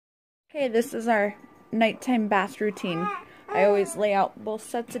Okay, this is our nighttime bath routine. I always lay out both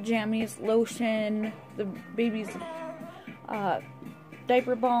sets of jammies, lotion, the baby's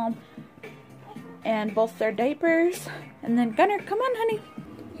diaper balm, and both their diapers. And then Gunner, come on, honey.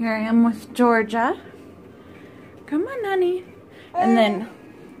 Here I am with Georgia. Come on, honey. And then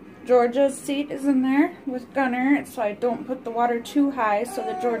Georgia's seat is in there with Gunner, so I don't put the water too high so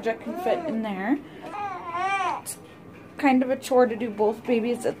that Georgia can fit in there. It's kind of a chore to do both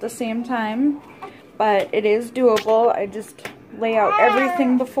babies at the same time, but it is doable. I just lay out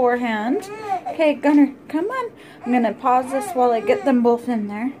everything beforehand. Okay, Gunner, come on. I'm going to pause this while I get them both in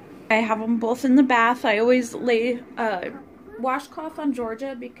there. I have them both in the bath. I always lay washcloth on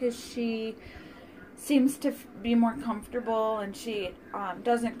Georgia because she seems to be more comfortable and she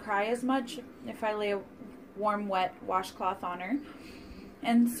doesn't cry as much if I lay a warm, wet washcloth on her.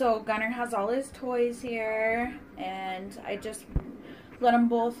 And so Gunner has all his toys here, and I just let them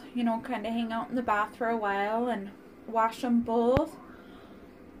both, you know, kind of hang out in the bath for a while and wash them both.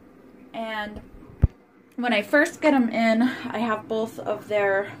 And when I first get them in, I have both of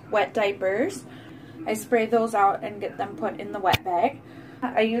their wet diapers. I spray those out and get them put in the wet bag.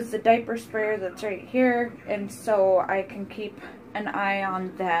 I use the diaper sprayer that's right here, and so I can keep an eye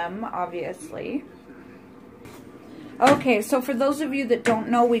on them, obviously. Okay, so for those of you that don't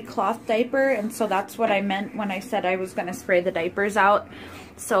know, we cloth diaper, and so that's what I meant when I said I was going to spray the diapers out.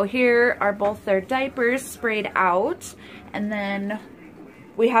 So here are both their diapers sprayed out, and then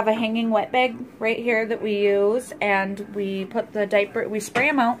we have a hanging wet bag right here that we use, and we put the diaper, we spray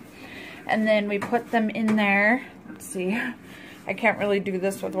them out, and then we put them in there. Let's see, I can't really do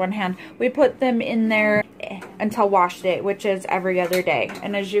this with one hand. We put them in there until wash day, which is every other day,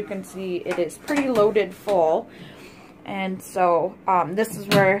 and as you can see, it is pretty loaded full. And so this is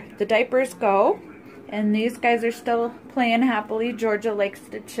where the diapers go, and these guys are still playing happily. Georgia likes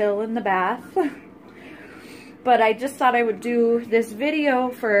to chill in the bath. But I just thought I would do this video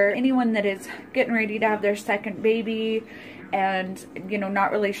for anyone that is getting ready to have their second baby and, you know,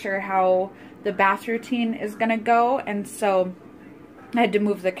 not really sure how the bath routine is gonna go. And so I had to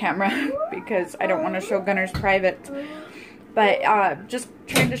move the camera because I don't want to show Gunner's private. But just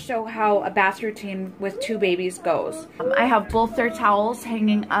trying to show how a bath routine with two babies goes. I have both their towels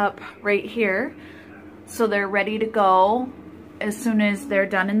hanging up right here, so they're ready to go as soon as they're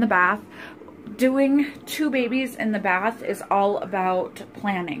done in the bath. Doing two babies in the bath is all about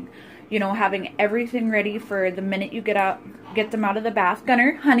planning. You know, having everything ready for the minute you get them out of the bath.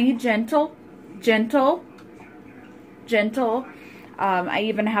 Gunner, honey, gentle, gentle, gentle. I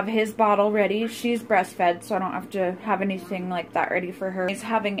even have his bottle ready. She's breastfed, so I don't have to have anything like that ready for her.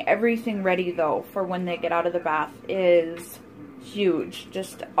 Having everything ready, though, for when they get out of the bath is huge.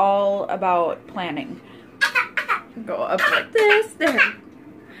 Just all about planning. Go up like this. There.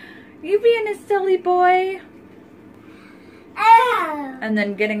 You being a silly boy. And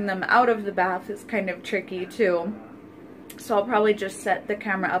then getting them out of the bath is kind of tricky, too. So I'll probably just set the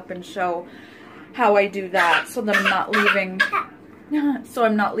camera up and show how I do that so that I'm not leaving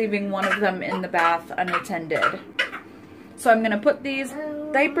one of them in the bath unattended. So I'm going to put these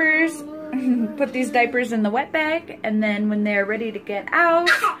diapers in the wet bag, and then when they're ready to get out,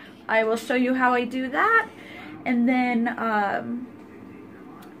 I will show you how I do that, and then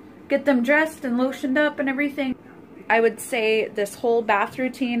get them dressed and lotioned up and everything. I would say this whole bath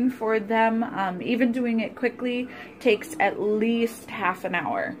routine for them, even doing it quickly, takes at least half an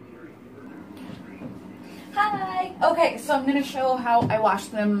hour. Hi! Okay, so I'm going to show how I wash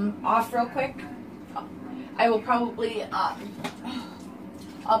them off real quick. I will probably, I'll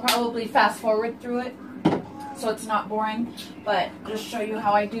probably fast forward through it so it's not boring, but just show you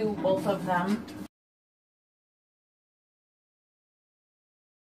how I do both of them.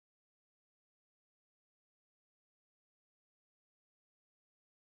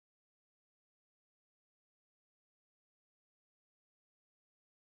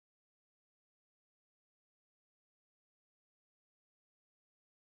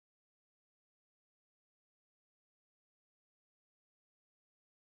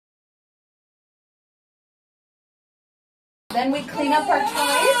 Then we clean up our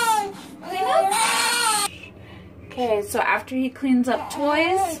toys. Clean up. Okay, so after he cleans up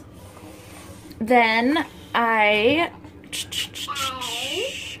toys, then I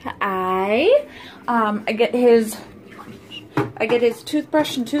get his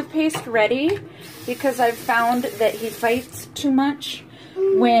toothbrush and toothpaste ready because I've found that he fights too much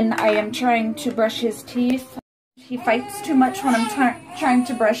when I am trying to brush his teeth. He fights too much when I'm trying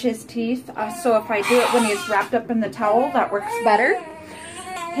to brush his teeth, so if I do it when he's wrapped up in the towel, that works better.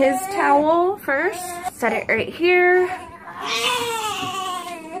 His towel first, set it right here.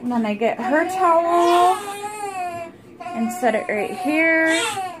 And then I get her towel and set it right here.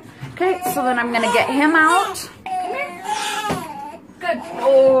 Okay, so then I'm gonna get him out. Come here. Good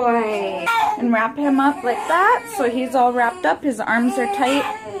boy. And wrap him up like that, so he's all wrapped up. His arms are tight.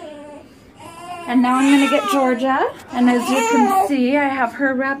 And now I'm gonna get Georgia. And as you can see, I have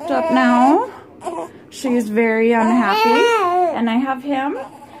her wrapped up now. She's very unhappy. And I have him.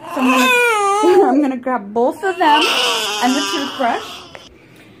 So I'm gonna grab both of them and the toothbrush.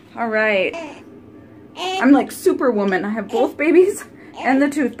 All right. I'm like Superwoman. I have both babies and the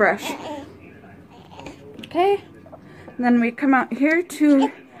toothbrush. Okay. And then we come out here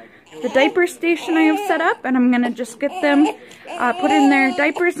to the diaper station I have set up, and I'm gonna just get them put in their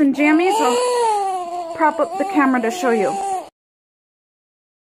diapers and jammies. I'll prop up the camera to show you.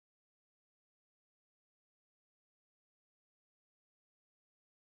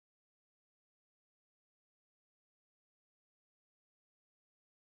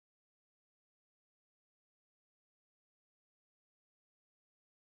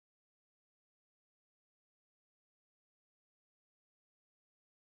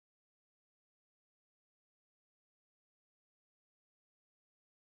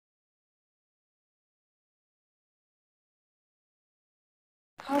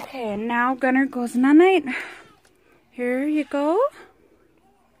 Okay, and now Gunner goes night-night. Here you go.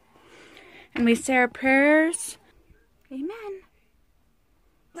 And we say our prayers. Amen.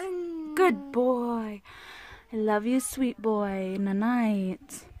 Good boy. I love you, sweet boy.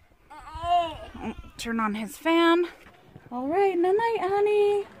 Night-night. Turn on his fan. All right, night-night,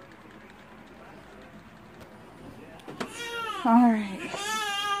 honey. All right.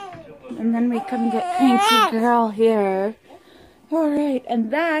 And then we come get Cranky Girl here. Alright,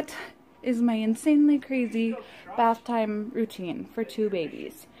 and that is my insanely crazy bath time routine for 2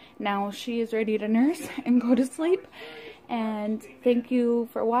 babies. Now she is ready to nurse and go to sleep. And thank you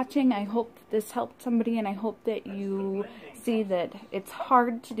for watching. I hope this helped somebody, and I hope that you see that it's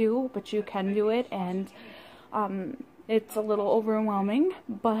hard to do, but you can do it. And it's a little overwhelming,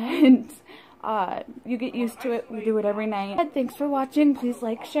 but you get used to it. We do it every night. And thanks for watching. Please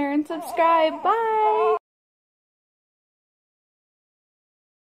like, share, and subscribe. Bye!